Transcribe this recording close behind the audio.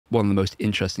one of the most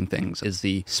interesting things is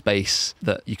the space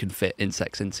that you can fit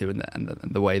insects into and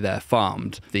the way they're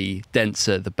farmed. The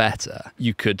denser, the better.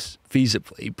 You could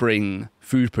feasibly bring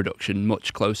food production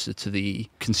much closer to the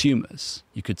consumers.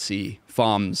 You could see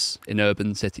farms in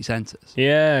urban city centres.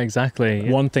 Yeah, exactly.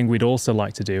 One thing we'd also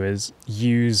like to do is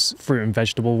use fruit and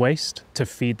vegetable waste to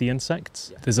feed the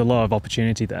insects. There's a lot of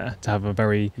opportunity there to have a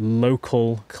very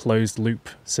local, closed-loop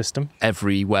system.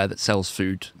 Everywhere that sells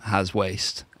food has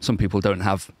waste. Some people don't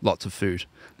have lots of food.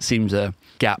 It seems a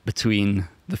gap between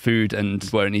the food and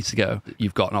where it needs to go.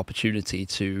 You've got an opportunity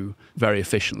to very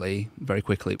efficiently, very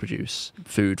quickly produce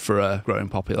food for a growing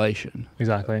population.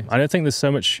 Exactly. I don't think there's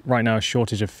so much right now a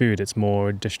shortage of food. It's more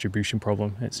a distribution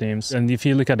problem, it seems. And if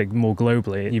you look at it more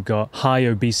globally, you've got high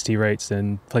obesity rates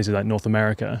in places like North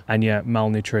America, and yet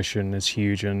malnutrition is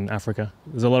huge in Africa.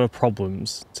 There's a lot of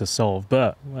problems to solve,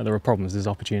 but where there are problems, there's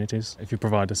opportunities if you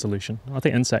provide a solution. I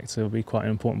think insects will be quite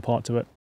an important part to it.